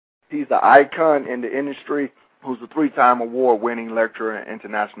He's an icon in the industry who's a 3-time award-winning lecturer and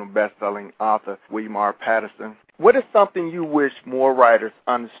international best-selling author, William R. Patterson. What is something you wish more writers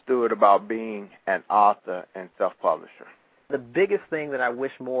understood about being an author and self-publisher? The biggest thing that I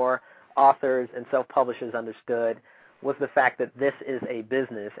wish more authors and self-publishers understood was the fact that this is a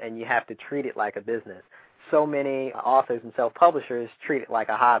business and you have to treat it like a business. So many authors and self-publishers treat it like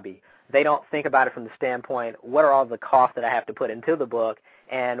a hobby. They don't think about it from the standpoint, what are all the costs that I have to put into the book,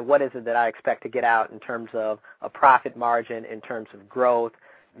 and what is it that I expect to get out in terms of a profit margin, in terms of growth.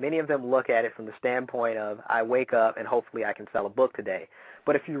 Many of them look at it from the standpoint of, I wake up and hopefully I can sell a book today.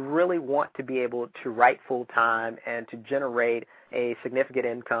 But if you really want to be able to write full-time and to generate a significant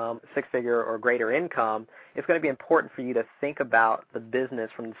income, 6-figure or greater income, it's going to be important for you to think about the business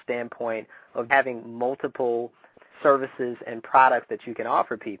from the standpoint of having multiple services and products that you can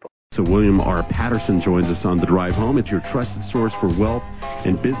offer people. So William R. Patterson joins us on The Drive Home. It's your trusted source for wealth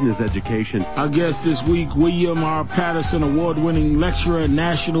and business education. Our guest this week, William R. Patterson, award-winning lecturer,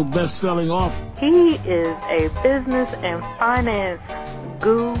 national best-selling author. He is a business and finance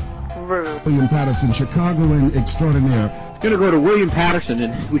guru. William Patterson, Chicagoan extraordinaire. Going to go to William Patterson,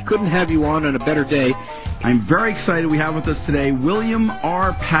 and we couldn't have you on a better day. I'm very excited we have with us today William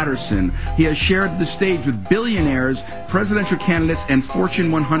R. Patterson. He has shared the stage with billionaires, presidential candidates, and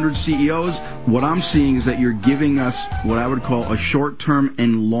Fortune 100 CEOs. What I'm seeing is that you're giving us what I would call a short-term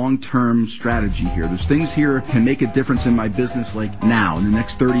and long-term strategy here. There's things here can make a difference in my business like now, in the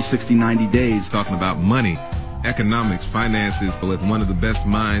next 30, 60, 90 days. Talking about money, economics, finances, with one of the best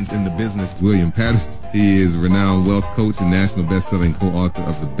minds in the business, William Patterson. He is a renowned wealth coach and national best-selling co-author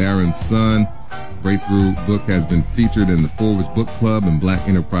of The Baron's Son. Breakthrough book has been featured in the Forbes Book Club and Black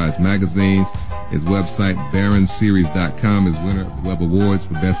Enterprise magazine. His website, baronseries.com, is winner of the Web Awards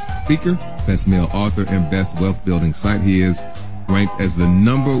for Best Speaker, Best Male Author, and Best Wealth Building Site. He is ranked as the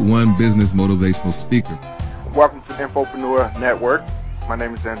 #1 business motivational speaker. Welcome to the Infopreneur Network. My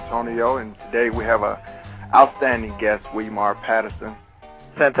name is Antonio, and today we have an outstanding guest, William R. Patterson.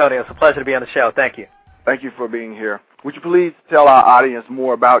 Antonio, it's a pleasure to be on the show. Thank you. Thank you for being here. Would you please tell our audience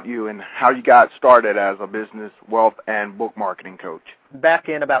more about you and how you got started as a business, wealth, and book marketing coach? Back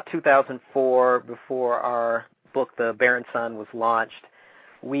in about 2004, before our book, The Baron's Son, was launched,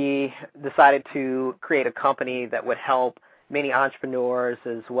 we decided to create a company that would help many entrepreneurs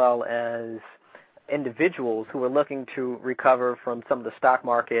as well as individuals who were looking to recover from some of the stock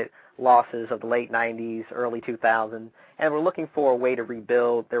market losses of the late 90s, early 2000s, and were looking for a way to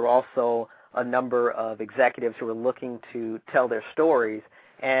rebuild. There were also a number of executives who were looking to tell their stories,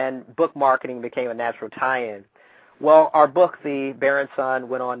 and book marketing became a natural tie-in. Well, our book, The Baron's Son,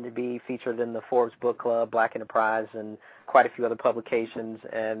 went on to be featured in the Forbes Book Club, Black Enterprise, and quite a few other publications,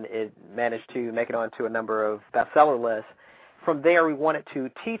 and it managed to make it onto a number of bestseller lists. From there, we wanted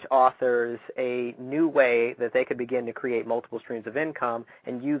to teach authors a new way that they could begin to create multiple streams of income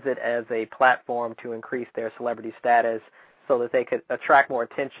and use it as a platform to increase their celebrity status so that they could attract more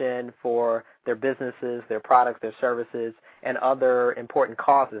attention for their businesses, their products, their services, and other important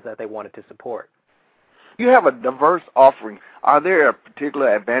causes that they wanted to support. You have a diverse offering. Are there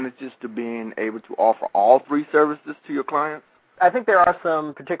particular advantages to being able to offer all 3 services to your clients? I think there are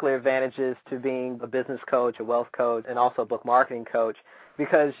some particular advantages to being a business coach, a wealth coach, and also a book marketing coach,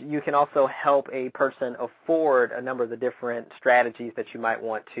 because you can also help a person afford a number of the different strategies that you might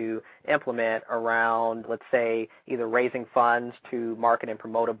want to implement around, let's say, either raising funds to market and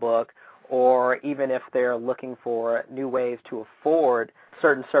promote a book, or even if they're looking for new ways to afford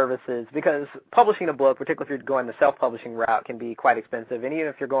certain services, because publishing a book, particularly if you're going the self-publishing route, can be quite expensive. And even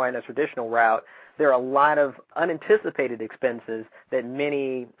if you're going a traditional route, there are a lot of unanticipated expenses that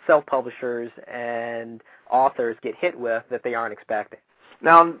many self-publishers and authors get hit with that they aren't expecting.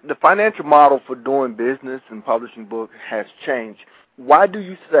 Now, the financial model for doing business and publishing books has changed. Why do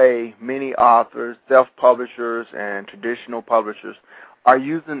you say many authors, self-publishers, and traditional publishers are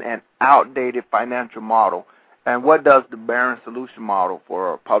using an outdated financial model? And what does the Baron Solution model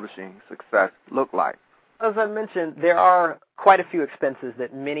for publishing success look like? As I mentioned, there are quite a few expenses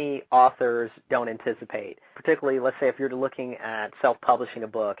that many authors don't anticipate, particularly, let's say, if you're looking at self-publishing a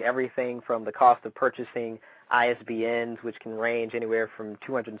book, everything from the cost of purchasing ISBNs, which can range anywhere from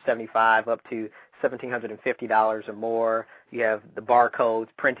 $275 up to $1,750 or more. You have the barcodes,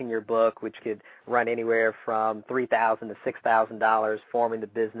 printing your book, which could run anywhere from $3,000 to $6,000, forming the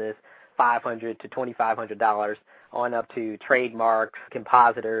business, $500 to $2,500, on up to trademarks,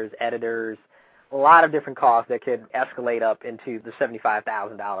 compositors, editors, a lot of different costs that could escalate up into the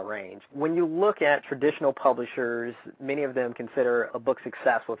 $75,000 range. When you look at traditional publishers, many of them consider a book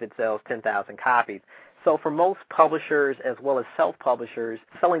successful if it sells 10,000 copies. So for most publishers as well as self-publishers,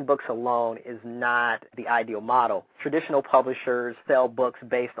 selling books alone is not the ideal model. Traditional publishers sell books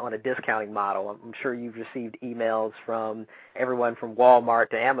based on a discounting model. I'm sure you've received emails from everyone from Walmart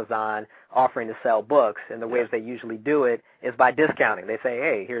to Amazon offering to sell books, and the ways they usually do it is by discounting. They say,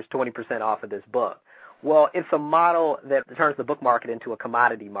 hey, here's 20% off of this book. Well, it's a model that turns the book market into a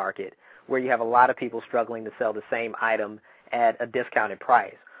commodity market where you have a lot of people struggling to sell the same item at a discounted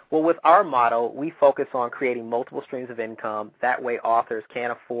price. Well, with our model, we focus on creating multiple streams of income. That way authors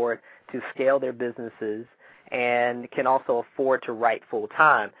can afford to scale their businesses and can also afford to write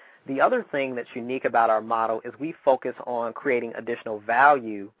full-time. The other thing that's unique about our model is we focus on creating additional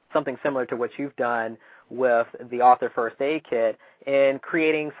value, something similar to what you've done with the Author First Aid Kit, and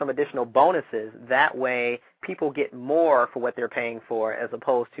creating some additional bonuses. That way people get more for what they're paying for as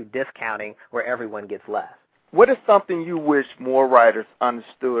opposed to discounting where everyone gets less. What is something you wish more writers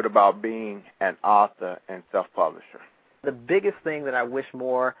understood about being an author and self-publisher? The biggest thing that I wish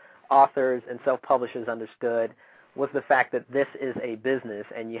more authors and self-publishers understood was the fact that this is a business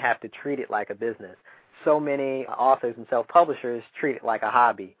and you have to treat it like a business. So many authors and self-publishers treat it like a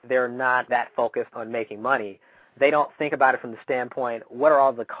hobby. They're not that focused on making money. They don't think about it from the standpoint, what are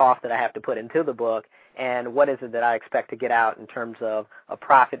all the costs that I have to put into the book, and what is it that I expect to get out in terms of a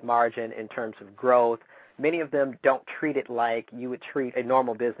profit margin, in terms of growth. Many of them don't treat it like you would treat a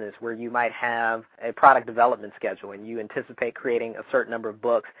normal business where you might have a product development schedule and you anticipate creating a certain number of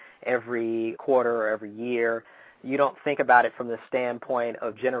books every quarter or every year. You don't think about it from the standpoint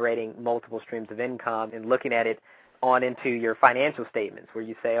of generating multiple streams of income and looking at it on into your financial statements where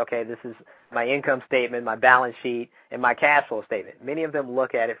you say, okay, this is my income statement, my balance sheet, and my cash flow statement. Many of them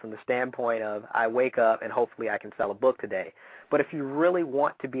look at it from the standpoint of I wake up and hopefully I can sell a book today. But if you really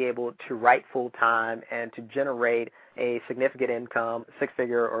want to be able to write full-time and to generate a significant income,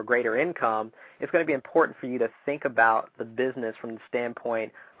 six-figure or greater income, it's going to be important for you to think about the business from the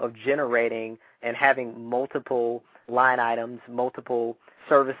standpoint of generating and having multiple line items, multiple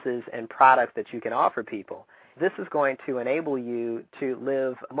services and products that you can offer people. This is going to enable you to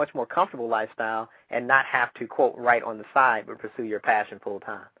live a much more comfortable lifestyle and not have to, quote, write on the side, but pursue your passion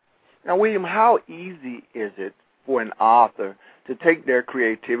full-time. Now, William, how easy is it for an author to take their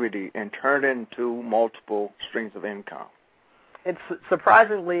creativity and turn it into multiple streams of income? It's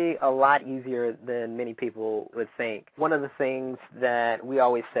surprisingly a lot easier than many people would think. One of the things that we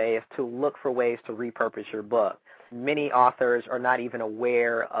always say is to look for ways to repurpose your book. Many authors are not even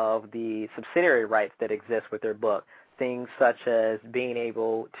aware of the subsidiary rights that exist with their book. Things such as being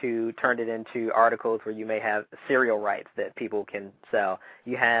able to turn it into articles where you may have serial rights that people can sell.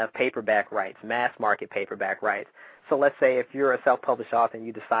 You have paperback rights, mass market paperback rights. So let's say if you're a self-published author and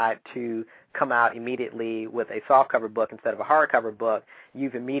you decide to come out immediately with a softcover book instead of a hardcover book,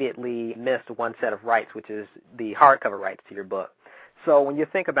 you've immediately missed one set of rights, which is the hardcover rights to your book. So when you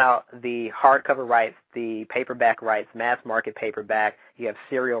think about the hardcover rights, the paperback rights, mass market paperback, you have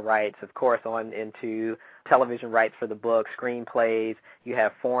serial rights, of course, on into television rights for the book, screenplays, you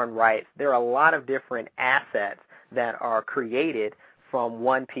have foreign rights. There are a lot of different assets that are created from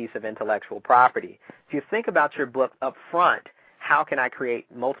one piece of intellectual property. If you think about your book up front, how can I create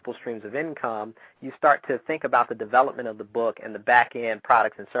multiple streams of income? You start to think about the development of the book and the back-end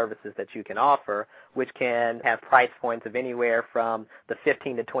products and services that you can offer, which can have price points of anywhere from the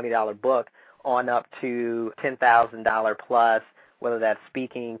 $15 to $20 book on up to $10,000 plus, whether that's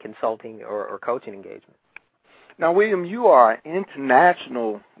speaking, consulting, or coaching engagement. Now, William, you are an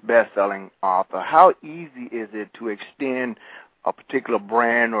international best-selling author. How easy is it to extend a particular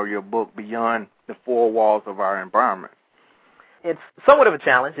brand or your book beyond the four walls of our environment? It's somewhat of a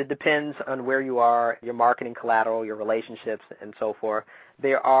challenge. It depends on where you are, your marketing collateral, your relationships, and so forth.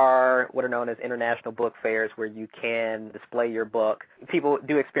 There are what are known as international book fairs where you can display your book. People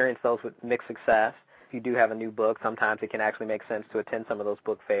do experience those with mixed success. If you do have a new book, sometimes it can actually make sense to attend some of those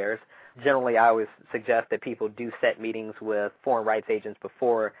book fairs. Generally, I always suggest that people do set meetings with foreign rights agents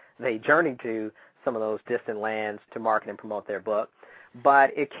before they journey to some of those distant lands to market and promote their book.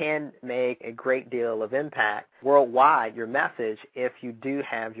 But it can make a great deal of impact worldwide, your message, if you do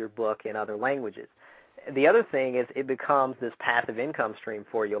have your book in other languages. The other thing is it becomes this passive income stream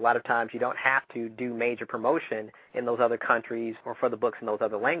for you. A lot of times you don't have to do major promotion in those other countries or for the books in those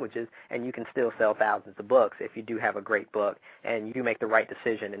other languages, and you can still sell thousands of books if you do have a great book and you make the right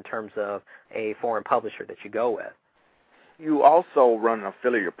decision in terms of a foreign publisher that you go with. You also run an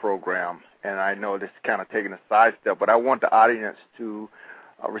affiliate program, and I know this is kind of taking a sidestep, but I want the audience to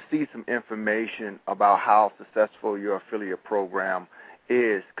receive some information about how successful your affiliate program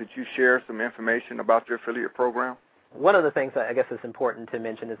is. Could you share some information about your affiliate program? One of the things that I guess is important to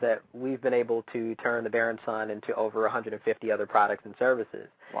mention is that we've been able to turn the Barron Son into over 150 other products and services.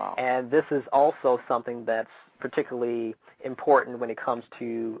 Wow. And this is also something that's particularly important when it comes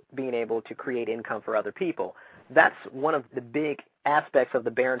to being able to create income for other people. That's one of the big aspects of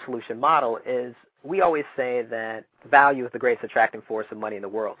the Barron Solution model is we always say that value is the greatest attracting force of money in the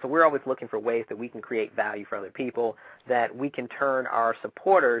world. So we're always looking for ways that we can create value for other people, that we can turn our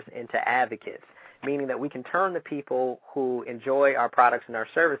supporters into advocates, meaning that we can turn the people who enjoy our products and our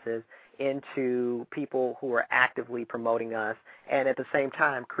services into people who are actively promoting us and at the same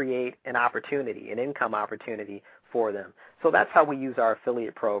time create an opportunity, an income opportunity for them. So that's how we use our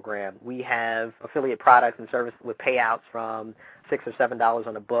affiliate program. We have affiliate products and services with payouts from $6 or $7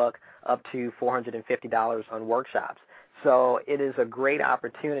 on a book up to $450 on workshops. So it is a great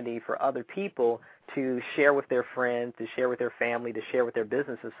opportunity for other people to share with their friends, to share with their family, to share with their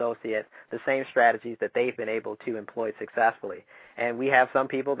business associates the same strategies that they've been able to employ successfully. And we have some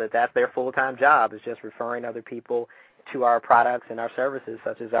people that's their full-time job, is just referring other people to our products and our services,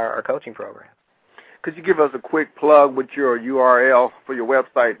 such as our coaching program. Could you give us a quick plug with your URL for your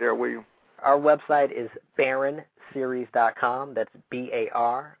website there, William? Our website is BarronSeries.com. That's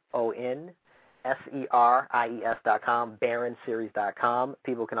BarronSeries.com, BarronSeries.com.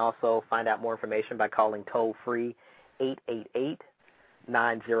 People can also find out more information by calling toll-free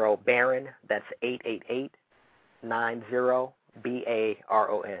 888-90-BARRON. That's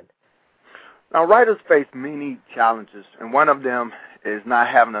 888-90-BARRON. Now, writers face many challenges, and one of them is not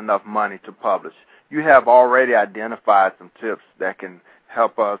having enough money to publish. You have already identified some tips that can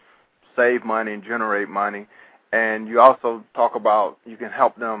help us save money and generate money, and you also talk about you can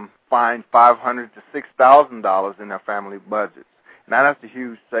help them find $500 to $6,000 in their family budgets. Now, that's a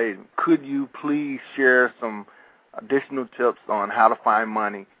huge saving. Could you please share some additional tips on how to find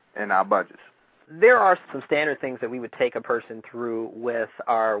money in our budgets? There are some standard things that we would take a person through with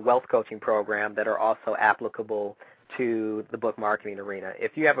our wealth coaching program that are also applicable to the book marketing arena.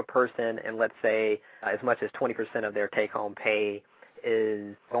 If you have a person and let's say as much as 20% of their take-home pay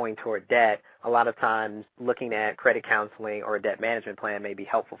is going toward debt, a lot of times looking at credit counseling or a debt management plan may be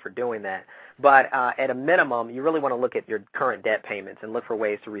helpful for doing that. But at a minimum, you really want to look at your current debt payments and look for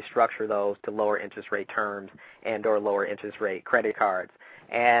ways to restructure those to lower interest rate terms and or lower interest rate credit cards.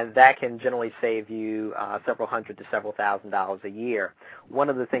 And that can generally save you several hundred to several $1,000s a year. One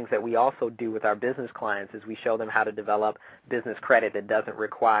of the things that we also do with our business clients is we show them how to develop business credit that doesn't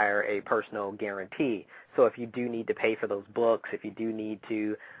require a personal guarantee. So if you do need to pay for those books, if you do need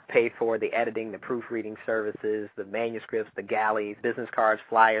to pay for the editing, the proofreading services, the manuscripts, the galleys, business cards,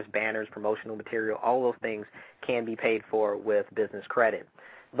 flyers, banners, promotional material, all those things can be paid for with business credit.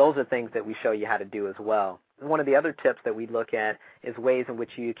 Those are things that we show you how to do as well. One of the other tips that we look at is ways in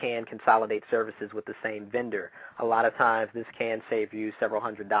which you can consolidate services with the same vendor. A lot of times this can save you several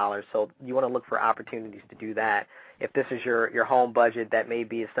 $100s, so you want to look for opportunities to do that. If this is your home budget, that may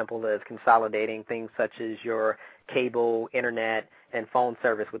be as simple as consolidating things such as your cable, internet, and phone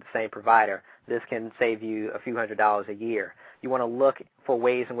service with the same provider. This can save you a few $100s a year. You want to look for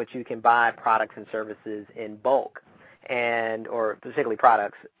ways in which you can buy products and services in bulk, or particularly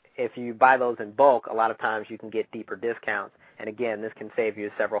products. If you buy those in bulk, a lot of times you can get deeper discounts. And again, this can save you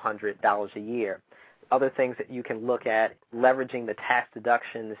several $100s a year. Other things that you can look at, leveraging the tax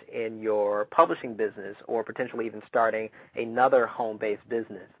deductions in your publishing business or potentially even starting another home-based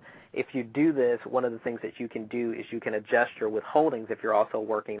business. If you do this, one of the things that you can do is you can adjust your withholdings if you're also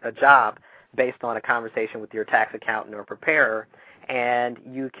working a job based on a conversation with your tax accountant or preparer, and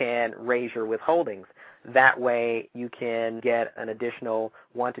you can raise your withholdings. That way you can get an additional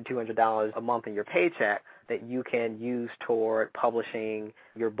 $100 to $200 a month in your paycheck that you can use toward publishing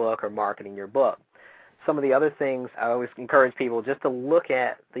your book or marketing your book. Some of the other things I always encourage people just to look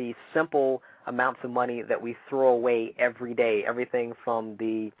at the simple amounts of money that we throw away every day, everything from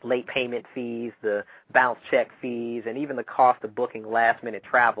the late payment fees, the bounce check fees, and even the cost of booking last-minute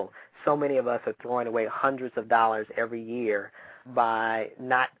travel. So many of us are throwing away hundreds of dollars every year by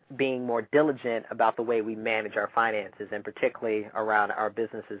not being more diligent about the way we manage our finances, and particularly around our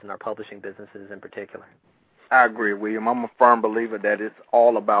businesses and our publishing businesses in particular. I agree, William. I'm a firm believer that it's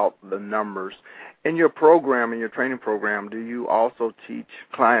all about the numbers. In your program, in your training program, do you also teach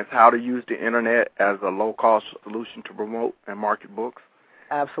clients how to use the Internet as a low-cost solution to promote and market books?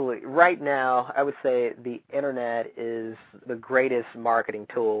 Absolutely. Right now, I would say the Internet is the greatest marketing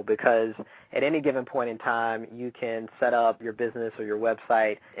tool because at any given point in time, you can set up your business or your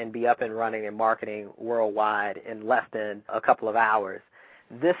website and be up and running and marketing worldwide in less than a couple of hours.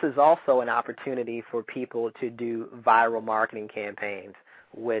 This is also an opportunity for people to do viral marketing campaigns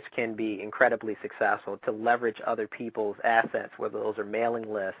which can be incredibly successful, to leverage other people's assets, whether those are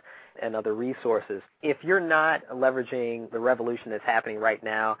mailing lists and other resources. If you're not leveraging the revolution that's happening right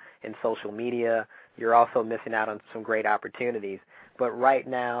now in social media, you're also missing out on some great opportunities. But right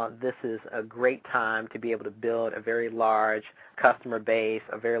now, this is a great time to be able to build a very large customer base,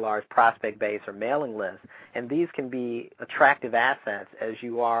 a very large prospect base or mailing list. And these can be attractive assets as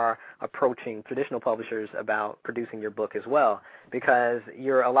you are approaching traditional publishers about producing your book as well, because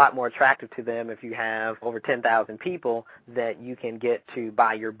you're a lot more attractive to them if you have over 10,000 people that you can get to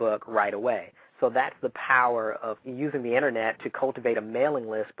buy your book right away. So that's the power of using the internet to cultivate a mailing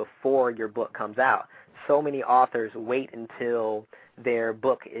list before your book comes out. So many authors wait until their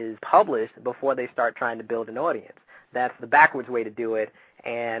book is published before they start trying to build an audience. That's the backwards way to do it,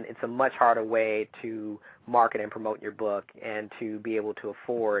 and it's a much harder way to market and promote your book and to be able to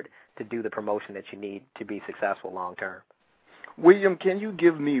afford to do the promotion that you need to be successful long term. William, can you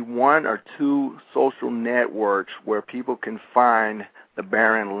give me one or two social networks where people can find the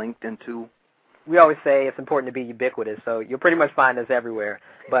Barron linked into? We always say it's important to be ubiquitous, so you'll pretty much find us everywhere.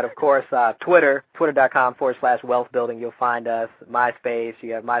 But, of course, twitter.com/wealthbuilding, you'll find us. MySpace,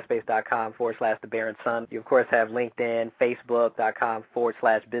 you have myspace.com/The Barron Sun. You, of course, have LinkedIn,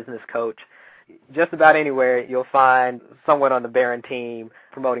 Facebook.com/businesscoach. Just about anywhere you'll find someone on the Barron team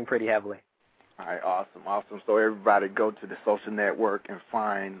promoting pretty heavily. All right, awesome. So everybody go to the social network and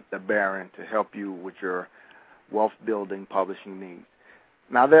find the Barron to help you with your wealth-building publishing needs.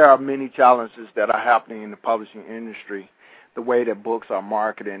 Now, there are many challenges that are happening in the publishing industry, the way that books are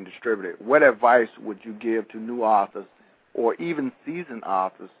marketed and distributed. What advice would you give to new authors or even seasoned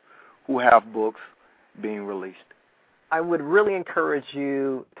authors who have books being released? I would really encourage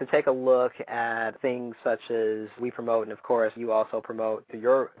you to take a look at things such as we promote, and of course you also promote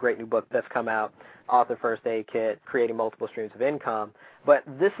your great new book that's come out, Author First Aid Kit, Creating Multiple Streams of Income. But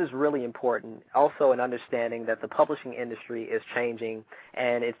this is really important, also in understanding that the publishing industry is changing,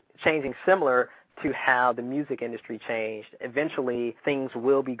 and it's changing similar to how the music industry changed. Eventually, things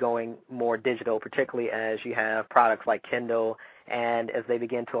will be going more digital, particularly as you have products like Kindle, and as they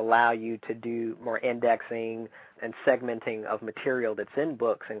begin to allow you to do more indexing and segmenting of material that's in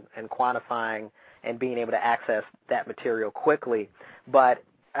books and quantifying and being able to access that material quickly. But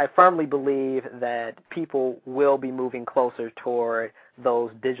I firmly believe that people will be moving closer toward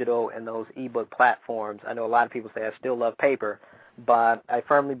those digital and those ebook platforms. I know a lot of people say I still love paper, but I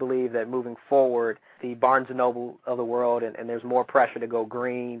firmly believe that moving forward, the Barnes & Noble of the world, and there's more pressure to go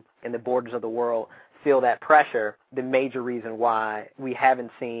green, and the Borders of the world feel that pressure. The major reason why we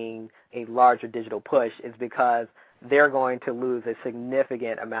haven't seen a larger digital push is because they're going to lose a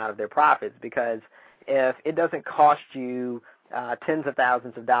significant amount of their profits, because if it doesn't cost you tens of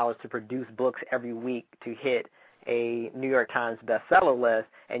thousands of dollars to produce books every week to hit a New York Times bestseller list,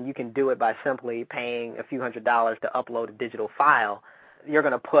 and you can do it by simply paying a few $100s to upload a digital file, you're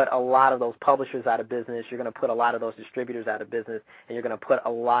going to put a lot of those publishers out of business, you're going to put a lot of those distributors out of business, and you're going to put a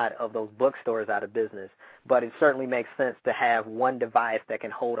lot of those bookstores out of business. But it certainly makes sense to have one device that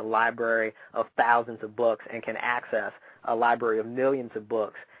can hold a library of thousands of books and can access a library of millions of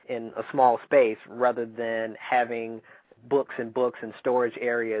books in a small space, rather than having books and storage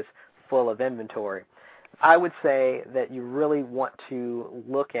areas full of inventory. I would say that you really want to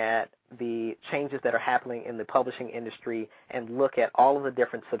look at the changes that are happening in the publishing industry and look at all of the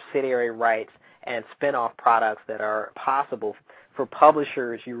different subsidiary rights and spin-off products that are possible. For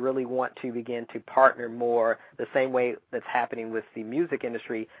publishers, you really want to begin to partner more, the same way that's happening with the music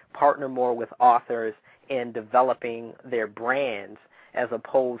industry, partner more with authors in developing their brands as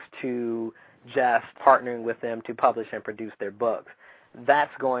opposed to just partnering with them to publish and produce their books.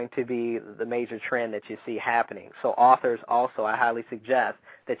 That's going to be the major trend that you see happening. So authors also, I highly suggest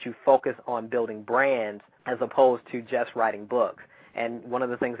that you focus on building brands as opposed to just writing books. And one of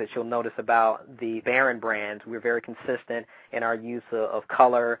the things that you'll notice about the Barron brands, we're very consistent in our use of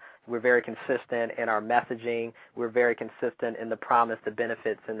color. We're very consistent in our messaging. We're very consistent in the promise, the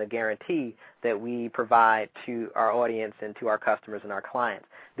benefits, and the guarantee that we provide to our audience and to our customers and our clients.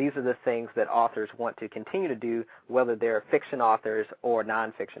 These are the things that authors want to continue to do, whether they're fiction authors or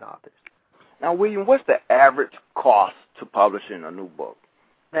nonfiction authors. Now, William, what's the average cost to publishing a new book?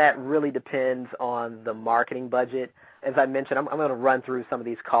 That really depends on the marketing budget. As I mentioned, I'm going to run through some of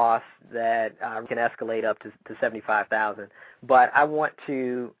these costs that can escalate up to $75,000. But I want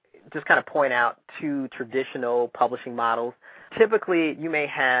to just kind of point out two traditional publishing models. Typically, you may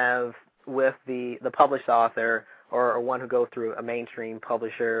have with the published author or one who goes through a mainstream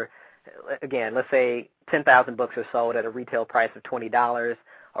publisher, again, let's say 10,000 books are sold at a retail price of $20.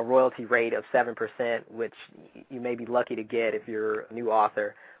 a royalty rate of 7%, which you may be lucky to get if you're a new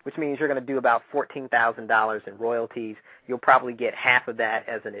author, which means you're going to do about $14,000 in royalties. You'll probably get half of that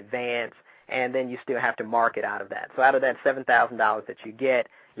as an advance, and then you still have to market out of that. So out of that $7,000 that you get,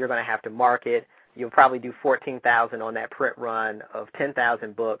 you're going to have to market. You'll probably do $14,000 on that print run of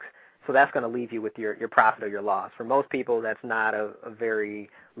 10,000 books. So that's going to leave you with your profit or your loss. For most people, that's not a very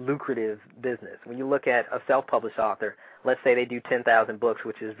lucrative business. When you look at a self-published author, let's say they do 10,000 books,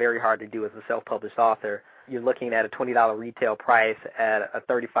 which is very hard to do as a self-published author. You're looking at a $20 retail price at a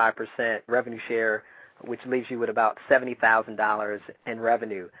 35% revenue share, which leaves you with about $70,000 in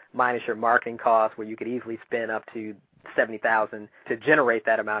revenue, minus your marketing costs, where you could easily spend up to $70,000 to generate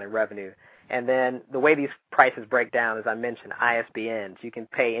that amount in revenue. And then the way these prices break down, as I mentioned, ISBNs. You can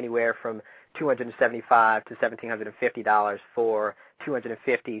pay anywhere from $275 to $1,750 for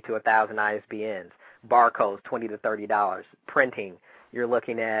 250 to 1,000 ISBNs. Barcodes, $20 to $30. Printing, you're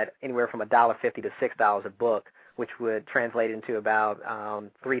looking at anywhere from $1.50 to $6 a book, which would translate into about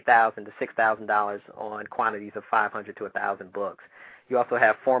 $3,000 to $6,000 on quantities of 500 to 1,000 books. You also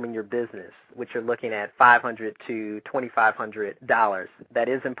have forming your business, which you're looking at $500 to $2,500. That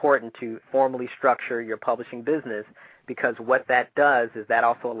is important to formally structure your publishing business, because what that does is that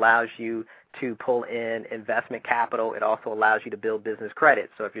also allows you to pull in investment capital. It also allows you to build business credit.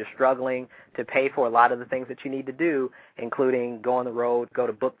 So if you're struggling to pay for a lot of the things that you need to do, including go on the road, go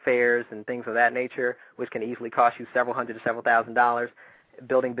to book fairs and things of that nature, which can easily cost you several hundred to several $1,000s,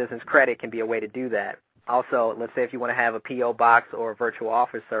 building business credit can be a way to do that. Also, let's say if you want to have a P.O. box or a virtual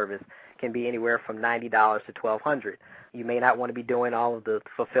office service, can be anywhere from $90 to $1,200. You may not want to be doing all of the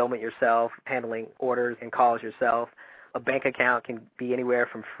fulfillment yourself, handling orders and calls yourself. A bank account can be anywhere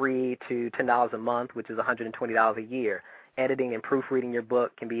from free to $10 a month, which is $120 a year. Editing and proofreading your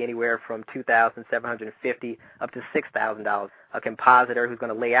book can be anywhere from $2,750 up to $6,000. A compositor who's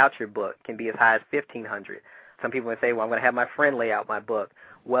going to lay out your book can be as high as $1,500. Some people may say, well, I'm going to have my friend lay out my book.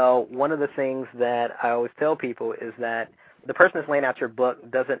 Well, one of the things that I always tell people is that the person that's laying out your book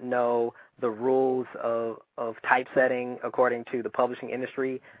doesn't know the rules of typesetting according to the publishing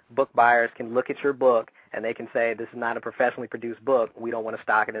industry. Book buyers can look at your book and they can say, this is not a professionally produced book. We don't want to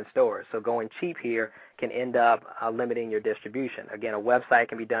stock it in stores. So going cheap here can end up limiting your distribution. Again, a website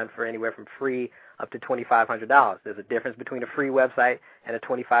can be done for anywhere from free up to $2,500. There's a difference between a free website and a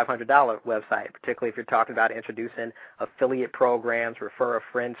 $2,500 website, particularly if you're talking about introducing affiliate programs, refer a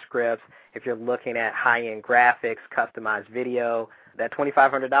friend scripts. If you're looking at high-end graphics, customized video, that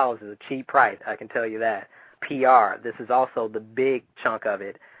 $2,500 is a cheap price, I can tell you that. PR, this is also the big chunk of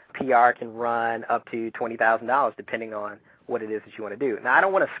it. PR can run up to $20,000 depending on what it is that you want to do. Now, I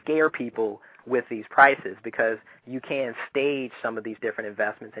don't want to scare people with these prices, because you can stage some of these different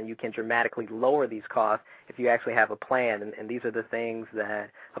investments and you can dramatically lower these costs if you actually have a plan. And these are the things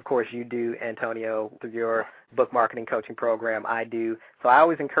that, of course, you do, Antonio, through your book marketing coaching program. I do. So I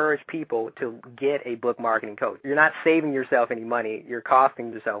always encourage people to get a book marketing coach. You're not saving yourself any money. You're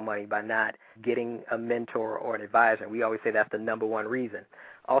costing yourself money by not getting a mentor or an advisor. We always say that's the number one reason.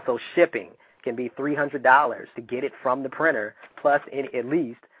 Also, shipping can be $300 to get it from the printer, plus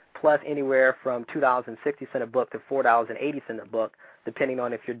anywhere from $2.60 a book to $4.80 a book, depending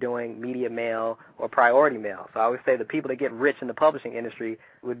on if you're doing media mail or priority mail. So I always say the people that get rich in the publishing industry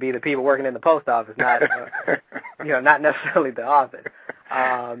would be the people working in the post office, not not necessarily the author.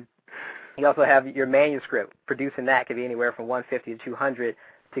 You also have your manuscript. Producing that could be anywhere from $150 to $200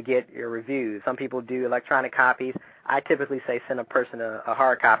 to get your reviews. Some people do electronic copies. I typically say send a person a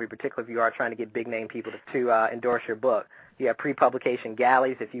hard copy, particularly if you are trying to get big-name people to endorse your book. You have pre-publication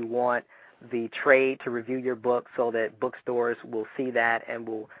galleys if you want the trade to review your book so that bookstores will see that and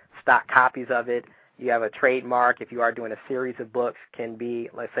will stock copies of it. You have a trademark if you are doing a series of books. Can be,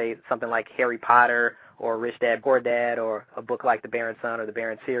 let's say, something like Harry Potter or Rich Dad Poor Dad, or a book like the Barron Son or the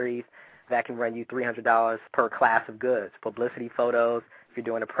Barron series. That can run you $300 per class of goods. Publicity photos, if you're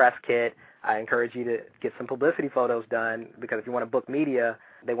doing a press kit, I encourage you to get some publicity photos done, because if you want to book media,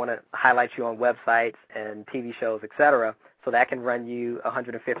 they want to highlight you on websites and TV shows, etc. So that can run you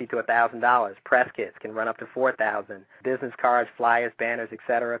 $150 to $1,000. Press kits can run up to $4,000. Business cards, flyers, banners,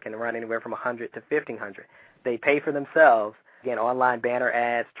 etc. can run anywhere from $100 to $1,500. They pay for themselves. Again, online banner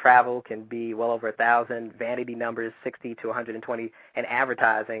ads, travel can be well over $1,000. Vanity numbers, 60 to 120, and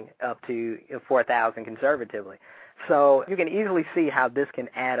advertising up to $4,000 conservatively. So you can easily see how this can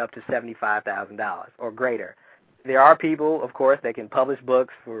add up to $75,000 or greater. There are people, of course, that can publish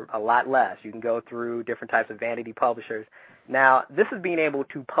books for a lot less. You can go through different types of vanity publishers. Now, this is being able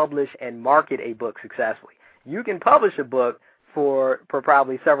to publish and market a book successfully. You can publish a book for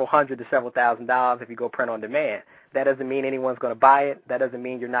probably several hundred to several $1,000s if you go print on demand. That doesn't mean anyone's going to buy it. That doesn't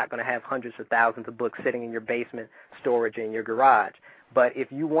mean you're not going to have hundreds of thousands of books sitting in your basement, storage, in your garage. But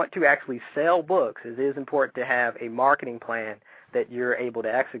if you want to actually sell books, it is important to have a marketing plan that you're able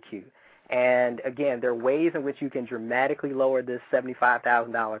to execute. And again, there are ways in which you can dramatically lower this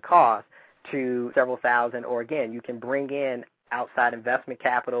 $75,000 cost to several thousand, or again, you can bring in outside investment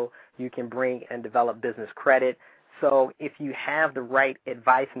capital, you can bring and develop business credit. So if you have the right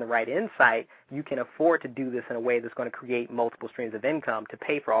advice and the right insight, you can afford to do this in a way that's going to create multiple streams of income to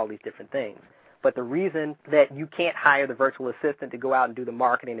pay for all these different things. But the reason that you can't hire the virtual assistant to go out and do the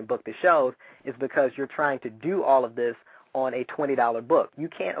marketing and book the shows is because you're trying to do all of this on a $20 book. You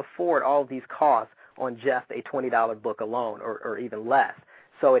can't afford all of these costs on just a $20 book alone, or even less.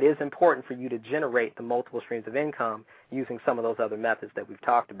 So it is important for you to generate the multiple streams of income using some of those other methods that we've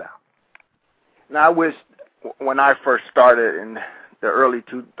talked about. Now, I wish when I first started in the early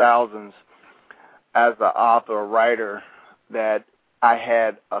 2000s as an author or writer that I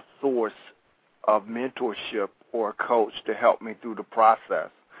had a source of mentorship or a coach to help me through the process.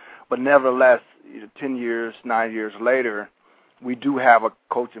 But nevertheless, 10 years, 9 years later, we do have a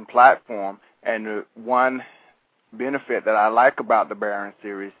coaching platform, and the one benefit that I like about the Barron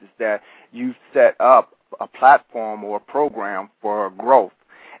series is that you set up a platform or a program for growth.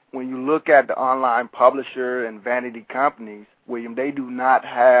 When you look at the online publisher and vanity companies, William, they do not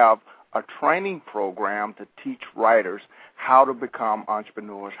have a training program to teach writers how to become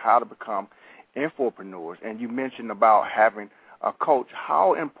entrepreneurs, how to become infopreneurs. And you mentioned about having a coach.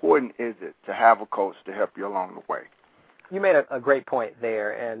 How important is it to have a coach to help you along the way? You made a great point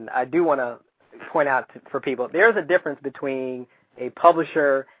there, and I do want to point out for people, there's a difference between a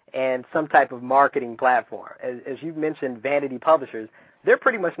publisher and some type of marketing platform. As you mentioned, vanity publishers, they're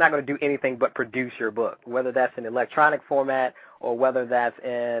pretty much not going to do anything but produce your book, whether that's in electronic format or whether that's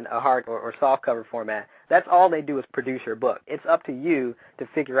in a hard or softcover format. That's all they do is produce your book. It's up to you to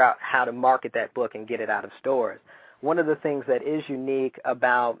figure out how to market that book and get it out of stores. One of the things that is unique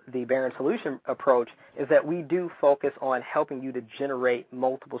about the Barron Solution approach is that we do focus on helping you to generate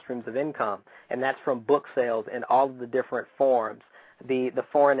multiple streams of income, and that's from book sales in all of the different forms. The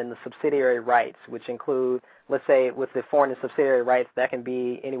foreign and the subsidiary rights, which include, let's say, with the foreign and subsidiary rights, that can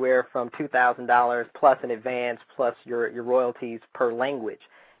be anywhere from $2,000 plus an advance plus your royalties per language.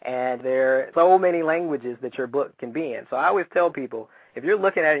 And there are so many languages that your book can be in. So I always tell people, if you're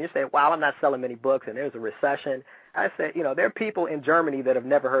looking at it and you're saying, wow, I'm not selling many books and there's a recession, I say, there are people in Germany that have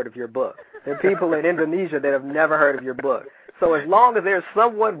never heard of your book. There are people in Indonesia that have never heard of your book. So as long as there's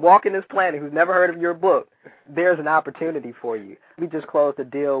someone walking this planet who's never heard of your book, there's an opportunity for you. We just closed a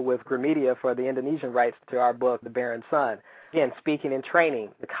deal with Gramedia for the Indonesian rights to our book, The Barron Sun. Again, speaking and training,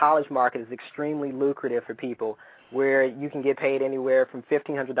 the college market is extremely lucrative for people, where you can get paid anywhere from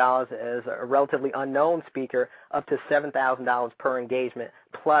 $1,500 as a relatively unknown speaker up to $7,000 per engagement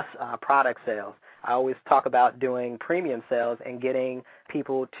plus product sales. I always talk about doing premium sales and getting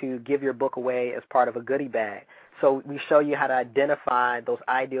people to give your book away as part of a goodie bag. So we show you how to identify those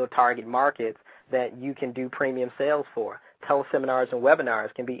ideal target markets that you can do premium sales for. Teleseminars and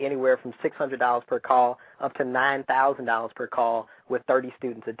webinars can be anywhere from $600 per call up to $9,000 per call with 30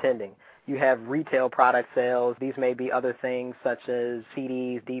 students attending. You have retail product sales. These may be other things such as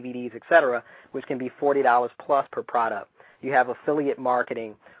CDs, DVDs, etc., which can be $40 plus per product. You have affiliate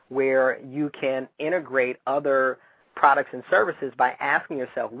marketing, where you can integrate other products and services by asking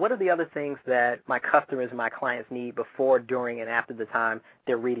yourself, what are the other things that my customers and my clients need before, during, and after the time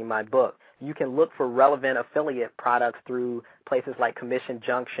they're reading my book? You can look for relevant affiliate products through places like Commission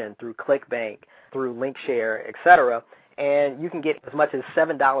Junction, through ClickBank, through LinkShare, etc., and you can get as much as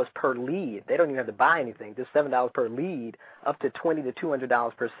 $7 per lead. They don't even have to buy anything, just $7 per lead, up to $20 to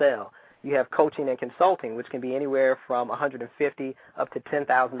 $200 per sale. You have coaching and consulting, which can be anywhere from $150 up to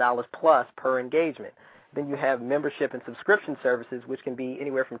 $10,000 plus per engagement. Then you have membership and subscription services, which can be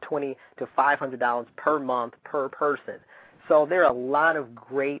anywhere from $20 to $500 per month per person. So there are a lot of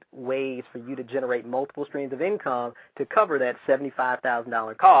great ways for you to generate multiple streams of income to cover that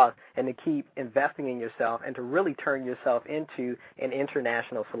 $75,000 cost and to keep investing in yourself and to really turn yourself into an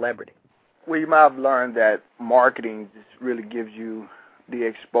international celebrity. Well, you might have learned that marketing just really gives you the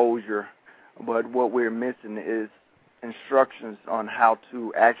exposure, but what we're missing is instructions on how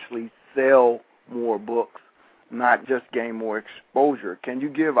to actually sell more books, not just gain more exposure. Can you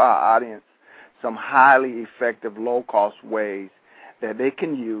give our audience some highly effective, low-cost ways that they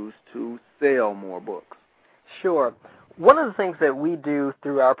can use to sell more books? Sure. One of the things that we do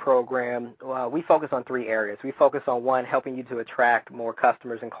through our program, we focus on three areas. We focus on, one, helping you to attract more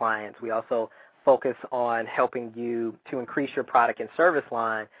customers and clients. We also focus on helping you to increase your product and service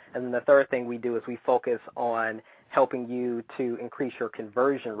line. And then the third thing we do is we focus on helping you to increase your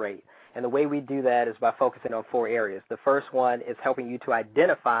conversion rate. And the way we do that is by focusing on 4 areas. The first one is helping you to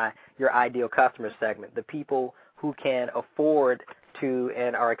identify your ideal customer segment, the people who can afford to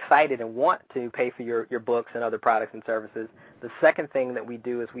and are excited and want to pay for your books and other products and services. The second thing that we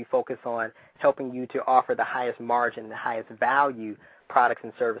do is we focus on helping you to offer the highest margin, the highest value products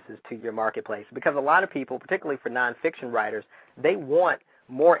and services to your marketplace. Because a lot of people, particularly for nonfiction writers, they want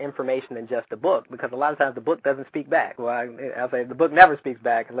more information than just a book, because a lot of times the book doesn't speak back. Well, I'll say the book never speaks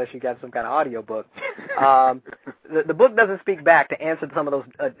back unless you got some kind of audio book. The book doesn't speak back to answer some of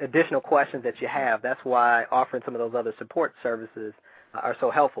those additional questions that you have. That's why offering some of those other support services are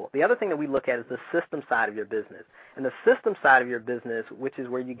so helpful. The other thing that we look at is the system side of your business. And the system side of your business, which is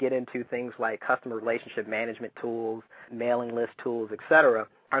where you get into things like customer relationship management tools, mailing list tools, etc.,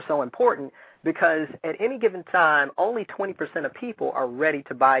 are so important because at any given time, only 20% of people are ready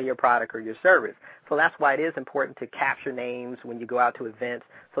to buy your product or your service. So that's why it is important to capture names when you go out to events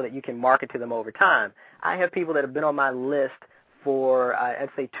so that you can market to them over time. I have people that have been on my list for, I'd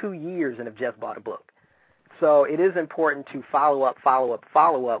say, 2 years and have just bought a book. So it is important to follow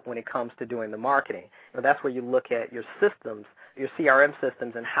up when it comes to doing the marketing. So that's where you look at your systems, your CRM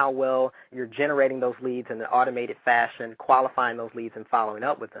systems, and how well you're generating those leads in an automated fashion, qualifying those leads and following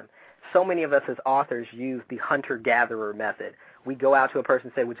up with them. So many of us as authors use the hunter-gatherer method. We go out to a person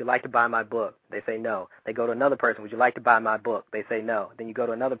and say, would you like to buy my book? They say no. They go to another person, would you like to buy my book? They say no. Then you go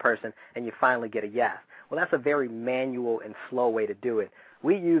to another person, and you finally get a yes. Well, that's a very manual and slow way to do it.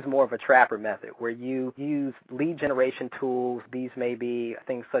 We use more of a trapper method where you use lead generation tools. These may be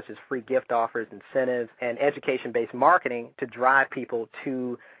things such as free gift offers, incentives, and education-based marketing to drive people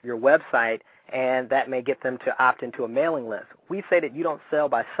to your website, and that may get them to opt into a mailing list. We say that you don't sell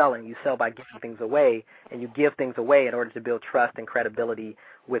by selling. You sell by giving things away, and you give things away in order to build trust and credibility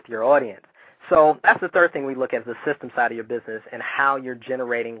with your audience. So that's the third thing we look at, is the system side of your business and how you're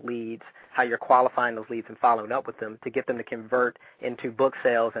generating leads, how you're qualifying those leads and following up with them to get them to convert into book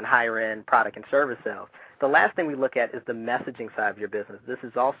sales and higher-end product and service sales. The last thing we look at is the messaging side of your business. This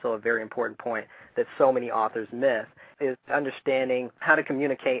is also a very important point that so many authors miss, is understanding how to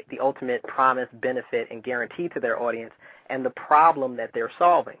communicate the ultimate promise, benefit, and guarantee to their audience and the problem that they're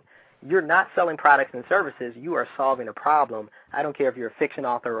solving. You're not selling products and services. You are solving a problem. I don't care if you're a fiction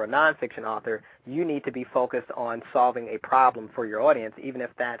author or a nonfiction author. You need to be focused on solving a problem for your audience, even if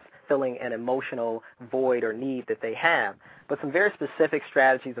that's filling an emotional void or need that they have. But some very specific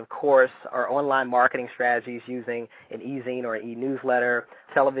strategies, of course, are online marketing strategies using an e-zine or an e-newsletter,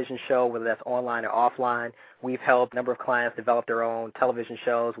 television show, whether that's online or offline. We've helped a number of clients develop their own television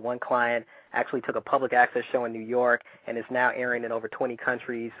shows. One client actually took a public access show in New York and is now airing in over 20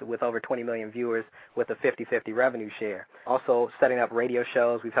 countries with over 20 million viewers with a 50-50 revenue share. Also setting up radio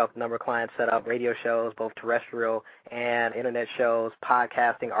shows. We've helped a number of clients set up radio shows, both terrestrial and internet shows,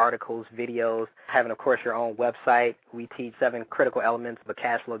 podcasting, articles, videos, having, of course, your own website. We teach 7 critical elements of a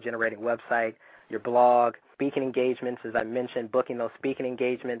cash flow generating website, your blog, speaking engagements, as I mentioned, booking those speaking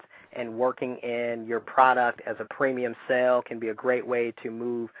engagements and working in your product as a premium sale can be a great way to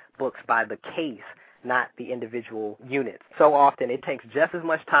move books by the case, not the individual units. So often it takes just as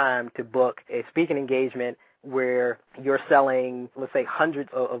much time to book a speaking engagement where you're selling, let's say, hundreds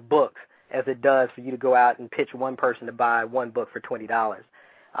of books as it does for you to go out and pitch one person to buy one book for $20.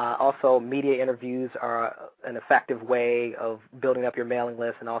 Also, media interviews are an effective way of building up your mailing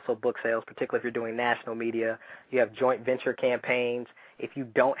list and also book sales, particularly if you're doing national media. You have joint venture campaigns. If you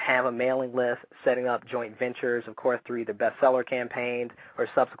don't have a mailing list, setting up joint ventures, of course, through either bestseller campaigns or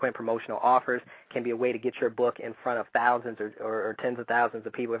subsequent promotional offers can be a way to get your book in front of thousands or tens of thousands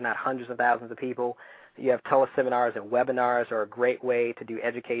of people, if not hundreds of thousands of people. You have teleseminars and webinars are a great way to do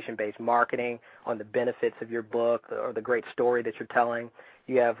education-based marketing on the benefits of your book or the great story that you're telling.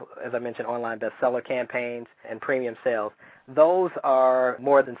 You have, as I mentioned, online bestseller campaigns and premium sales. Those are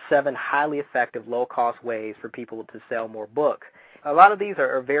more than 7 highly effective, low-cost ways for people to sell more books. A lot of these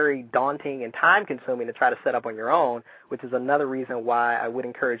are very daunting and time-consuming to try to set up on your own, which is another reason why I would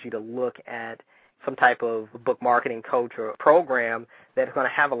encourage you to look at some type of book marketing coach or program that's going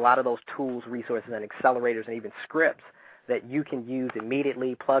to have a lot of those tools, resources, and accelerators and even scripts that you can use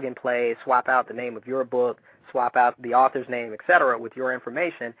immediately, plug and play, swap out the name of your book, swap out the author's name, etc., with your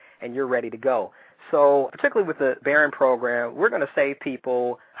information, and you're ready to go. So particularly with the Barron program, we're going to save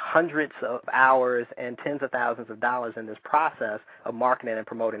people hundreds of hours and tens of thousands of dollars in this process of marketing and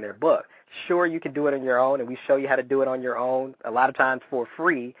promoting their book. Sure, you can do it on your own, and we show you how to do it on your own, a lot of times for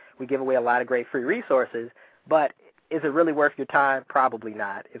free. We give away a lot of great free resources, but Is it really worth your time? Probably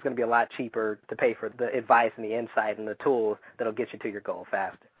not. It's going to be a lot cheaper to pay for the advice and the insight and the tools that'll get you to your goal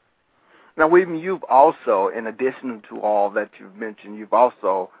faster. Now, William, you've also, in addition to all that you've mentioned, you've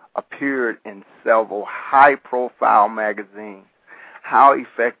also appeared in several high-profile magazines. How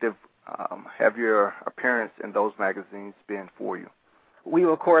effective have your appearance in those magazines been for you? We,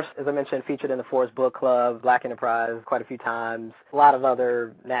 of course, as I mentioned, featured in the Forbes Book Club, Black Enterprise quite a few times, a lot of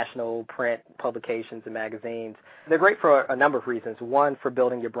other national print publications and magazines. They're great for a number of reasons. One, for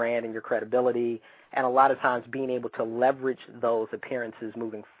building your brand and your credibility, and a lot of times being able to leverage those appearances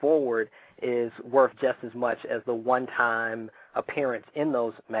moving forward is worth just as much as the one-time appearance in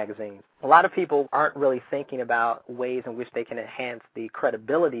those magazines. A lot of people aren't really thinking about ways in which they can enhance the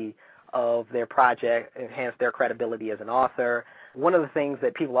credibility of their project, enhance their credibility as an author. One of the things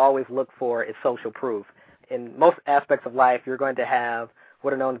that people always look for is social proof. In most aspects of life, you're going to have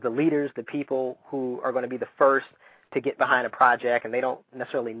what are known as the leaders, the people who are going to be the first to get behind a project, and they don't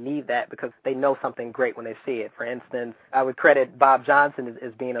necessarily need that because they know something great when they see it. For instance, I would credit Bob Johnson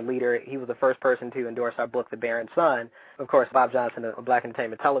as being a leader. He was the first person to endorse our book, The Barren Son. Of course, Bob Johnson of Black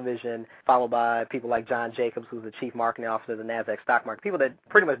Entertainment Television, followed by people like John Jacobs, who's the chief marketing officer of the NASDAQ stock market. People that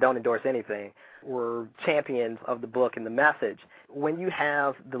pretty much don't endorse anything were champions of the book and the message. When you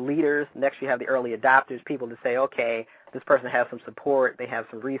have the leaders, next you have the early adopters, people to say, okay, this person has some support, they have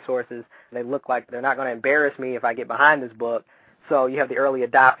some resources, and they look like they're not going to embarrass me if I get behind this book. So you have the early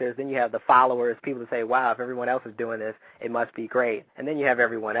adopters, then you have the followers, people to say, wow, if everyone else is doing this, it must be great. And then you have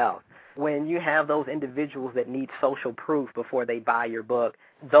everyone else. When you have those individuals that need social proof before they buy your book,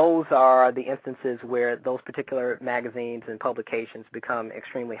 those are the instances where those particular magazines and publications become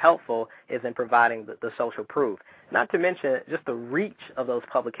extremely helpful, is in providing the social proof. Not to mention, just the reach of those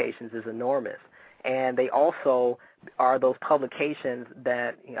publications is enormous. And they also are those publications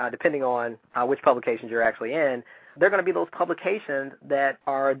that, depending on which publications you're actually in, they're going to be those publications that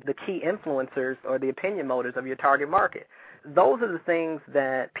are the key influencers or the opinion motors of your target market. Those are the things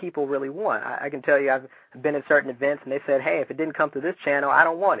that people really want. I can tell you I've been at certain events and they said, hey, if it didn't come through this channel, I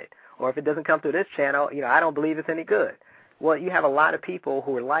don't want it. Or if it doesn't come through this channel, I don't believe it's any good. Well, you have a lot of people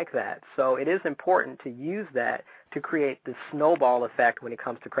who are like that. So it is important to use that to create the snowball effect when it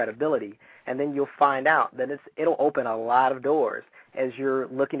comes to credibility. And then you'll find out that it'll open a lot of doors as you're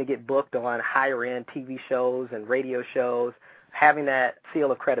looking to get booked on higher-end TV shows and radio shows. Having that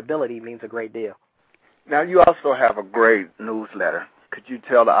seal of credibility means a great deal. Now, you also have a great newsletter. Could you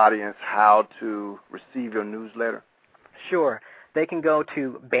tell the audience how to receive your newsletter? Sure. They can go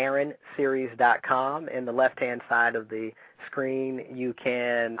to barronseries.com. In the left-hand side of the screen, you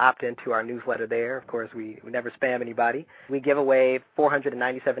can opt into our newsletter there. Of course, we never spam anybody. We give away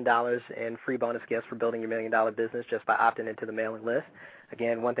 $497 in free bonus gifts for building your $1 million business just by opting into the mailing list.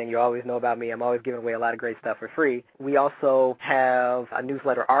 Again, one thing you always know about me, I'm always giving away a lot of great stuff for free. We also have a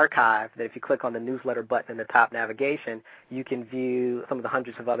newsletter archive that if you click on the newsletter button in the top navigation, you can view some of the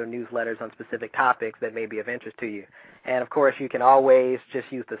hundreds of other newsletters on specific topics that may be of interest to you. And, of course, you can always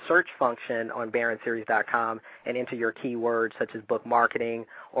just use the search function on barronseries.com and enter your keywords such as book marketing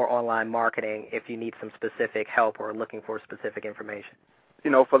or online marketing if you need some specific help or looking for specific information.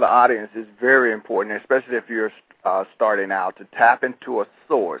 For the audience, it's very important, especially if you're starting out, to tap into a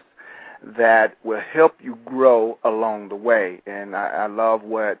source that will help you grow along the way. And I love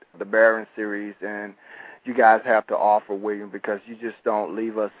what the Barron Series and you guys have to offer, William, because you just don't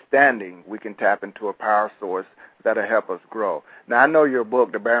leave us standing. We can tap into a power source that'll help us grow. Now, I know your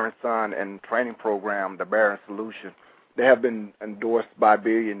book, The Barren Son, and training program, The Barren Solution, they have been endorsed by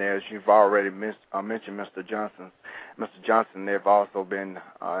billionaires. You've already mentioned Mr. Johnson. Mr. Johnson, they've also been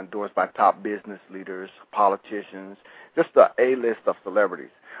endorsed by top business leaders, politicians, just the A-list of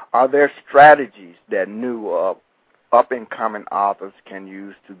celebrities. Are there strategies that new up-and-coming authors can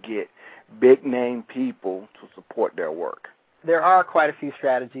use to get big-name people to support their work? There are quite a few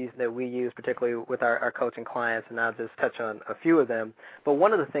strategies that we use, particularly with our coaching clients, and I'll just touch on a few of them. But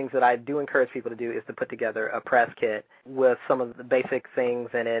one of the things that I do encourage people to do is to put together a press kit with some of the basic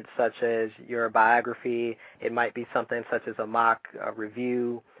things in it, such as your biography. It might be something such as a mock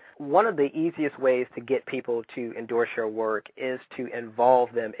review. One of the easiest ways to get people to endorse your work is to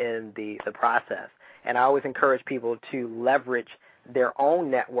involve them in the process. And I always encourage people to leverage their own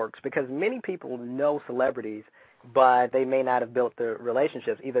networks because many people know celebrities, but they may not have built the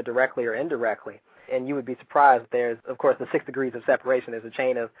relationships either directly or indirectly. And you would be surprised. There's, of course, the 6 degrees of separation. There's a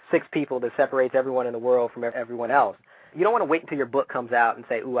chain of 6 people that separates everyone in the world from everyone else. You don't want to wait until your book comes out and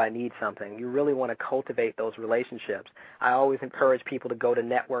say, ooh, I need something. You really want to cultivate those relationships. I always encourage people to go to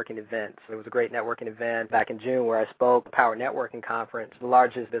networking events. There was a great networking event back in June where I spoke at the Power Networking Conference, the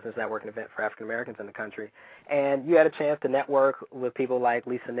largest business networking event for African Americans in the country. And you had a chance to network with people like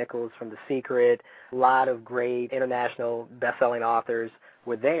Lisa Nichols from The Secret. A lot of great international best-selling authors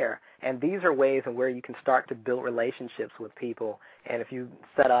were there. And these are ways in where you can start to build relationships with people. And if you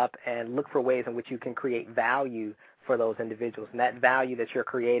set up and look for ways in which you can create value for those individuals, and that value that you're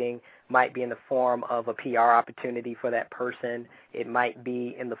creating might be in the form of a PR opportunity for that person. It might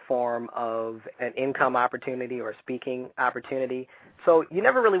be in the form of an income opportunity or a speaking opportunity. So you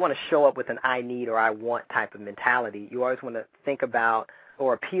never really want to show up with an I need or I want type of mentality. You always want to think about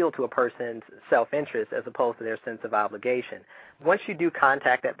or appeal to a person's self-interest as opposed to their sense of obligation. Once you do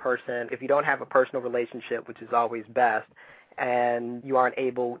contact that person, if you don't have a personal relationship, which is always best, and you aren't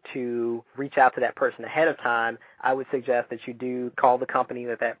able to reach out to that person ahead of time, I would suggest that you do call the company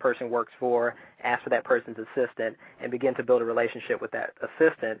that that person works for, ask for that person's assistant, and begin to build a relationship with that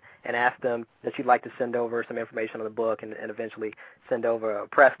assistant and ask them that you'd like to send over some information on the book and eventually send over a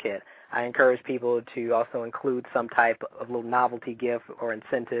press kit. I encourage people to also include some type of little novelty gift or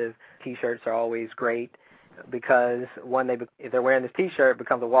incentive. T-shirts are always great because if they're wearing this T-shirt, it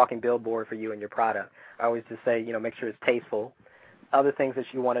becomes a walking billboard for you and your product. I always just say, make sure it's tasteful. Other things that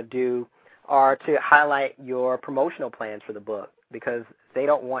you want to do are to highlight your promotional plans for the book because they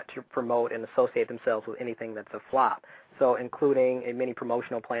don't want to promote and associate themselves with anything that's a flop. So including a mini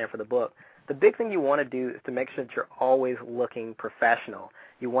promotional plan for the book. The big thing you want to do is to make sure that you're always looking professional.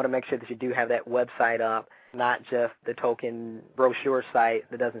 You want to make sure that you do have that website up, not just the token brochure site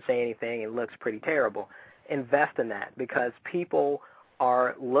that doesn't say anything and looks pretty terrible. Invest in that because people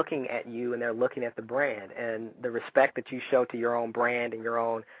are looking at you and they're looking at the brand, and the respect that you show to your own brand and your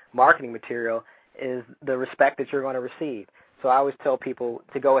own marketing material is the respect that you're going to receive. So I always tell people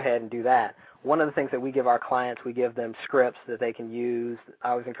to go ahead and do that. One of the things that we give our clients, we give them scripts that they can use. I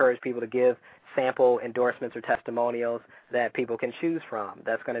always encourage people to give sample endorsements or testimonials that people can choose from.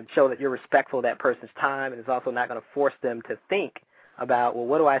 That's going to show that you're respectful of that person's time, and it's also not going to force them to think about, well,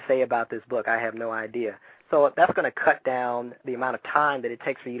 what do I say about this book? I have no idea. So that's going to cut down the amount of time that it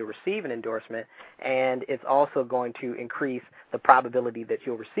takes for you to receive an endorsement, and it's also going to increase the probability that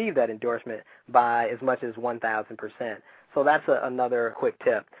you'll receive that endorsement by as much as 1,000%. So that's another quick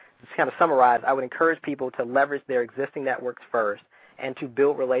tip. Just kind of summarize, I would encourage people to leverage their existing networks first and to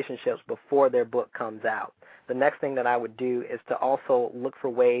build relationships before their book comes out. The next thing that I would do is to also look for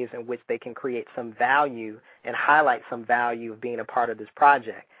ways in which they can create some value and highlight some value of being a part of this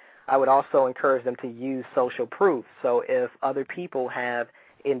project. I would also encourage them to use social proof. So if other people have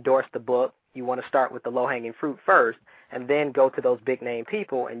endorsed the book, you want to start with the low-hanging fruit first and then go to those big-name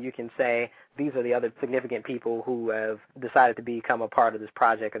people, and you can say, these are the other significant people who have decided to become a part of this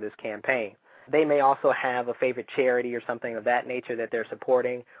project or this campaign. They may also have a favorite charity or something of that nature that they're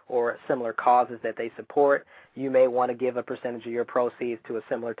supporting or similar causes that they support. You may want to give a percentage of your proceeds to a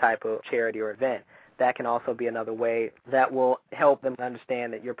similar type of charity or event. That can also be another way that will help them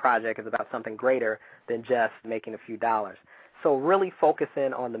understand that your project is about something greater than just making a few dollars. So really focus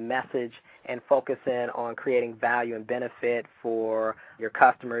in on the message and focus in on creating value and benefit for your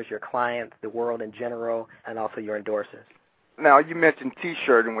customers, your clients, the world in general, and also your endorsers. Now, you mentioned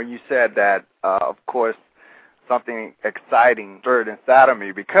T-shirt, and when you said that, of course, something exciting stirred inside of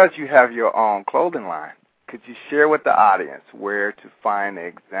me because you have your own clothing line. Could you share with the audience where to find an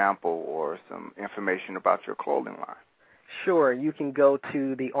example or some information about your clothing line? Sure. You can go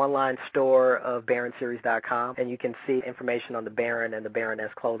to the online store of BaronSeries.com, and you can see information on the Baron and the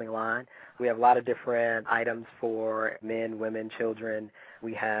Baroness clothing line. We have a lot of different items for men, women, children.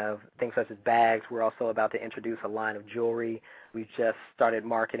 We have things such as bags. We're also about to introduce a line of jewelry. We've just started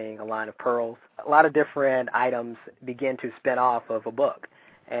marketing a line of pearls. A lot of different items begin to spin off of a book,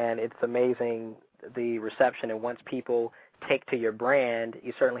 and it's amazing the reception. And once people take to your brand,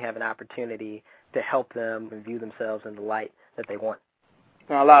 you certainly have an opportunity to help them view themselves in the light that they want.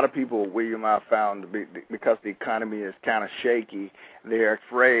 Now, a lot of people, William, I've found, because the economy is kind of shaky, they're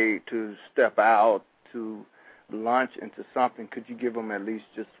afraid to step out to launch into something. Could you give them at least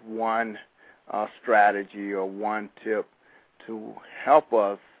just one strategy or one tip to help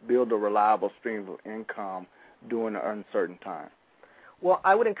us build a reliable stream of income during an uncertain time? Well,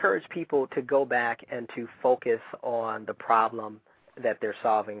 I would encourage people to go back and to focus on the problem that they're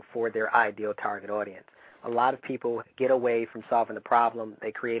solving for their ideal target audience. A lot of people get away from solving the problem.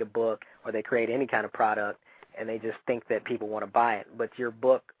 They create a book or they create any kind of product, and they just think that people want to buy it. But your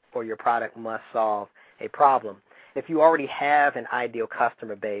book or your product must solve a problem. If you already have an ideal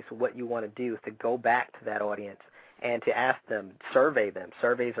customer base, what you want to do is to go back to that audience and to ask them, survey them.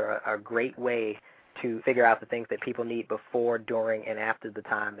 Surveys are a great way to figure out the things that people need before, during, and after the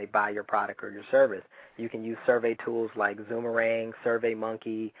time they buy your product or your service. You can use survey tools like Zoomerang,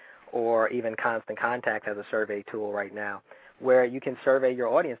 SurveyMonkey, or even Constant Contact as a survey tool right now, where you can survey your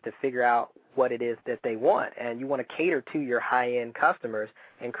audience to figure out what it is that they want. And you want to cater to your high-end customers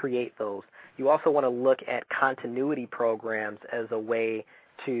and create those. You also want to look at continuity programs as a way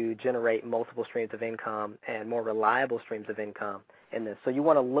to generate multiple streams of income and more reliable streams of income in this. So you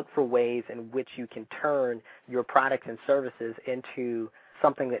want to look for ways in which you can turn your products and services into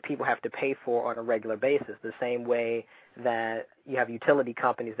something that people have to pay for on a regular basis, the same way that you have utility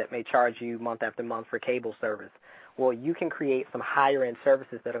companies that may charge you month after month for cable service. Well, you can create some higher-end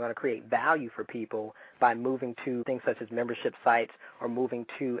services that are going to create value for people by moving to things such as membership sites or moving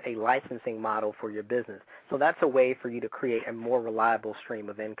to a licensing model for your business. So that's a way for you to create a more reliable stream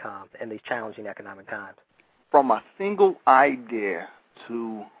of income in these challenging economic times. From a single idea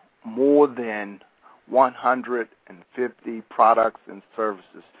to more than 150 products and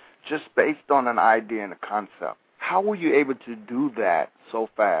services, just based on an idea and a concept. How were you able to do that so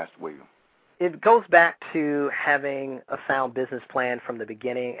fast, William? It goes back to having a sound business plan from the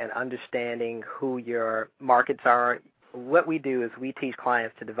beginning and understanding who your markets are. What we do is we teach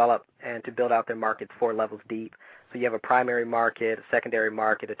clients to develop and to build out their markets 4 levels deep. So you have a primary market, a secondary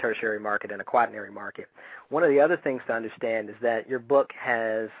market, a tertiary market, and a quaternary market. One of the other things to understand is that your book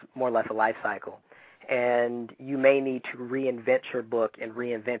has more or less a life cycle, and you may need to reinvent your book and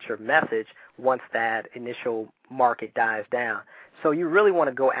reinvent your message once that initial market dies down. So you really want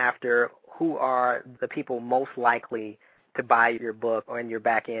to go after who are the people most likely to buy your book or in your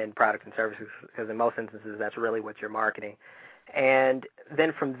back-end products and services, because in most instances that's really what you're marketing. And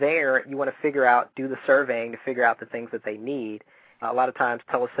then from there, you want to figure out, do the surveying to figure out the things that they need. A lot of times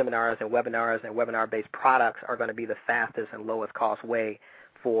teleseminars and webinar-based products are going to be the fastest and lowest cost way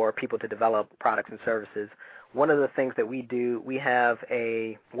for people to develop products and services. One of the things that we do, we have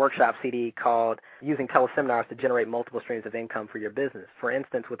a workshop CD called Using Teleseminars to Generate Multiple Streams of Income for Your Business. For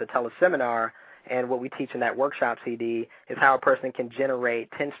instance, with a teleseminar, and what we teach in that workshop CD is how a person can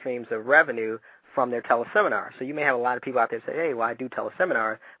generate 10 streams of revenue from their teleseminar. So you may have a lot of people out there say, hey, well, I do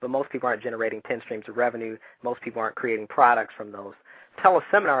teleseminars, but most people aren't generating 10 streams of revenue. Most people aren't creating products from those.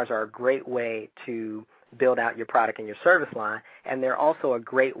 Teleseminars are a great way to build out your product and your service line, and they're also a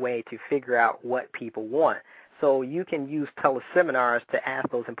great way to figure out what people want. So you can use teleseminars to ask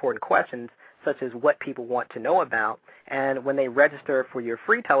those important questions, such as what people want to know about. And when they register for your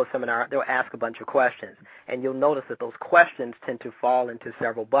free teleseminar, they'll ask a bunch of questions. And you'll notice that those questions tend to fall into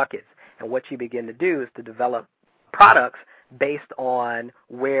several buckets. And what you begin to do is to develop products based on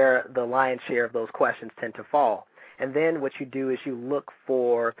where the lion's share of those questions tend to fall. And then what you do is you look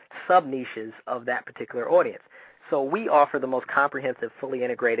for sub-niches of that particular audience. So we offer the most comprehensive, fully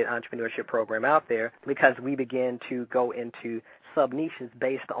integrated entrepreneurship program out there because we begin to go into sub-niches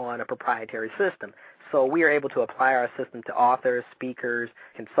based on a proprietary system. So we are able to apply our system to authors, speakers,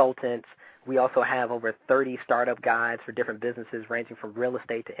 consultants. We also have over 30 startup guides for different businesses ranging from real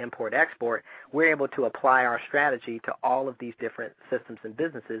estate to import-export. We're able to apply our strategy to all of these different systems and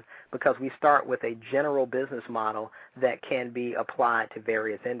businesses because we start with a general business model that can be applied to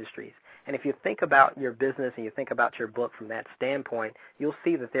various industries. And if you think about your business and you think about your book from that standpoint, you'll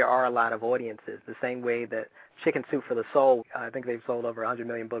see that there are a lot of audiences, the same way that Chicken Soup for the Soul, I think they've sold over 100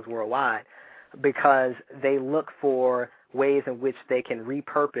 million books worldwide, because they look for ways in which they can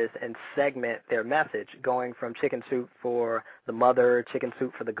repurpose and segment their message, going from chicken soup for the mother, chicken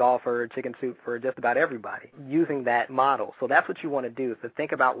soup for the golfer, chicken soup for just about everybody, using that model. So that's what you want to do, is to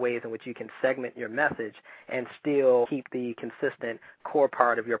think about ways in which you can segment your message and still keep the consistent core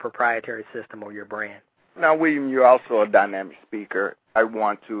part of your proprietary system or your brand. Now, William, you're also a dynamic speaker. I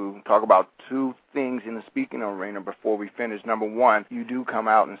want to talk about 2 things in the speaking arena before we finish. Number one, you do come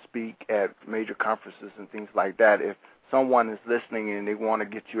out and speak at major conferences and things like that. If someone is listening and they want to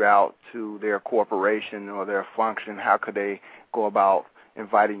get you out to their corporation or their function, how could they go about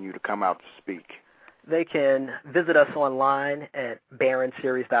inviting you to come out to speak? They can visit us online at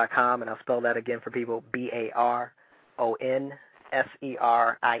baronseries.com, and I'll spell that again for people,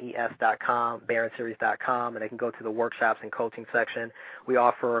 BARONSERIES.com, baronseries.com, and they can go to the workshops and coaching section. We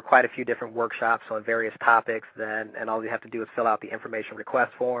offer quite a few different workshops on various topics, and all you have to do is fill out the information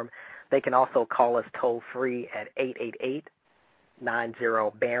request form. They can also call us toll-free at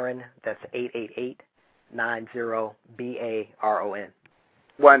 888-90-BARON. That's 888-90-BARON.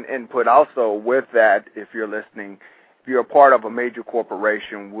 One input also with that, if you're listening, if you're a part of a major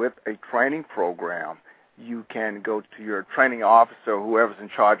corporation with a training program, you can go to your training officer, whoever's in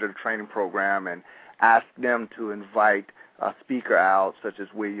charge of the training program, and ask them to invite a speaker out, such as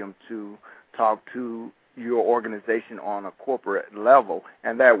William, to talk to your organization on a corporate level,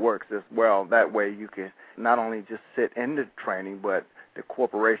 and that works as well. That way you can not only just sit in the training, but the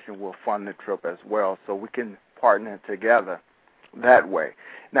corporation will fund the trip as well, so we can partner together that way.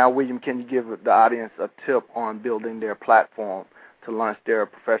 Now, William, can you give the audience a tip on building their platform to launch their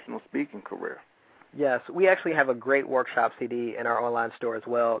professional speaking career? Yes, we actually have a great workshop CD in our online store as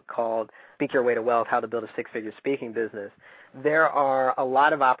well called Speak Your Way to Wealth, How to Build a Six-Figure Speaking Business. There are a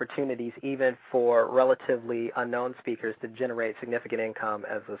lot of opportunities even for relatively unknown speakers to generate significant income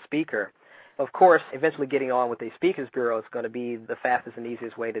as a speaker. Of course, eventually getting on with a speakers bureau is going to be the fastest and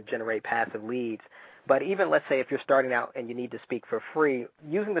easiest way to generate passive leads. But even, let's say, if you're starting out and you need to speak for free,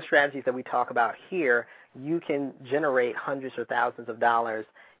 using the strategies that we talk about here, you can generate hundreds or thousands of dollars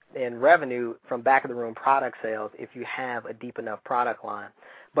in revenue from back-of-the-room product sales if you have a deep enough product line.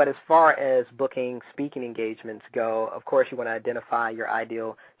 But as far as booking speaking engagements go, of course, you want to identify your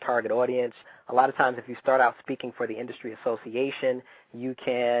ideal target audience. A lot of times if you start out speaking for the industry association, you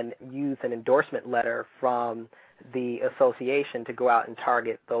can use an endorsement letter from the association to go out and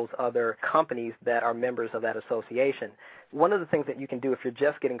target those other companies that are members of that association. One of the things that you can do if you're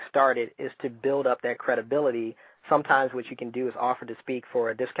just getting started is to build up that credibility. Sometimes what you can do is offer to speak for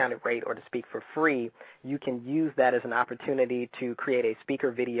a discounted rate or to speak for free. You can use that as an opportunity to create a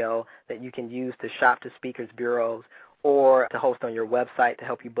speaker video that you can use to shop to speakers bureaus or to host on your website to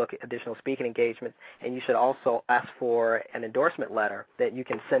help you book additional speaking engagements. And you should also ask for an endorsement letter that you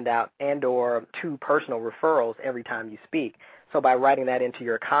can send out and or 2 personal referrals every time you speak. So by writing that into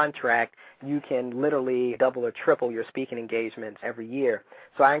your contract, you can literally double or triple your speaking engagements every year.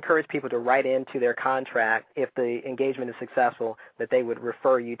 So I encourage people to write into their contract, if the engagement is successful, that they would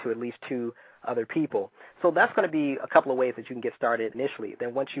refer you to at least 2 other people. So that's going to be a couple of ways that you can get started initially.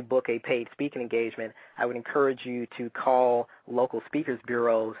 Then once you book a paid speaking engagement, I would encourage you to call local speakers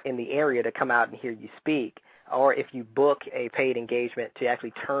bureaus in the area to come out and hear you speak. Or if you book a paid engagement, to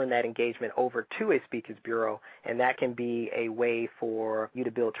actually turn that engagement over to a speakers bureau, and that can be a way for you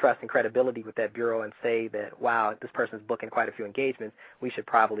to build trust and credibility with that bureau and say that, wow, this person's booking quite a few engagements, we should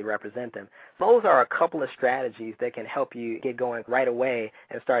probably represent them. Those are a couple of strategies that can help you get going right away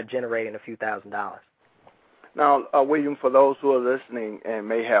and start generating a few $1,000s. Now, William, for those who are listening and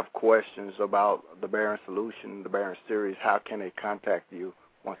may have questions about the Barron Solution, the Barron Series, how can they contact you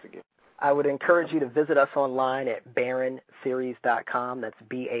once again? I would encourage you to visit us online at BarronSeries.com. That's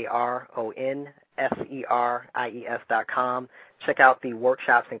BarronSeries.com. Check out the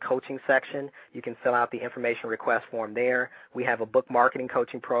workshops and coaching section. You can fill out the information request form there. We have a book marketing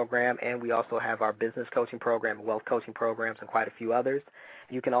coaching program, and we also have our business coaching program, wealth coaching programs, and quite a few others.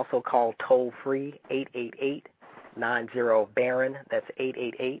 You can also call toll-free 888-90-BARRON. That's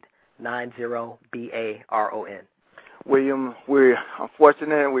 888-90-BARRON. William, we're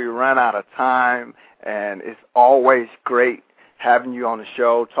unfortunate we ran out of time, and it's always great having you on the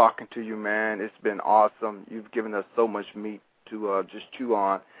show, talking to you, man. It's been awesome. You've given us so much meat to just chew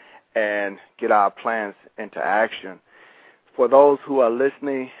on and get our plans into action. For those who are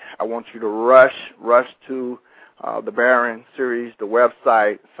listening, I want you to rush to the Barron Series, the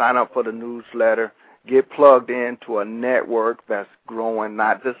website, sign up for the newsletter, get plugged into a network that's growing,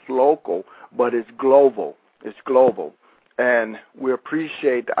 not just local, but it's global. It's global, and we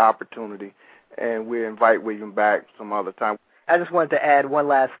appreciate the opportunity, and we invite William back some other time. I just wanted to add one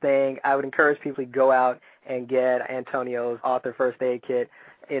last thing. I would encourage people to go out and get Antonio's Author First Aid Kit.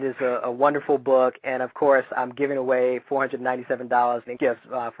 It is a wonderful book, and, of course, I'm giving away $497 in gifts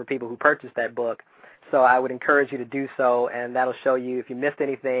for people who purchase that book. So I would encourage you to do so, and that'll show you, if you missed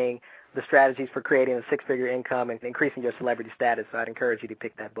anything, the strategies for creating a 6-figure income and increasing your celebrity status. So I'd encourage you to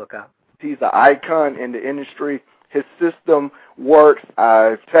pick that book up. He's an icon in the industry. His system works.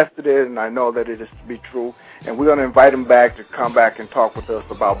 I've tested it, and I know that it is to be true. And we're going to invite him back to come back and talk with us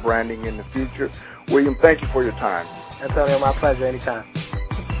about branding in the future. William, thank you for your time. Antonio, my pleasure. Anytime.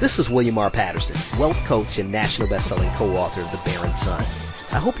 This is William R. Patterson, wealth coach and national best-selling co-author of The Barron Sun.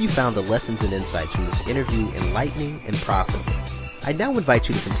 I hope you found the lessons and insights from this interview enlightening and profitable. I now invite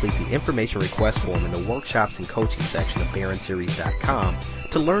you to complete the information request form in the workshops and coaching section of BarronSeries.com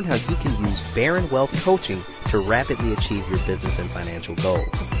to learn how you can use Barron Wealth Coaching to rapidly achieve your business and financial goals.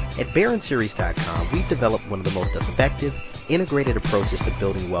 At BarronSeries.com, we've developed one of the most effective, integrated approaches to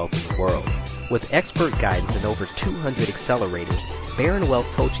building wealth in the world. With expert guidance and over 200 accelerators, Barron Wealth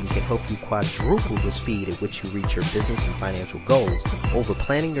Coaching can help you quadruple the speed at which you reach your business and financial goals over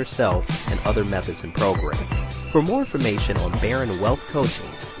planning yourself and other methods and programs. For more information on Barron Wealth Coaching,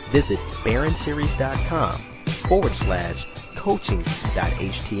 visit BarronSeries.com/coaching.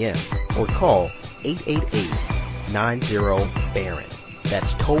 coaching.htm or call 888-90-BARON.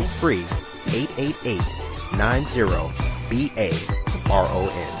 That's toll free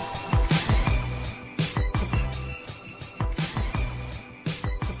 888-90-BARON.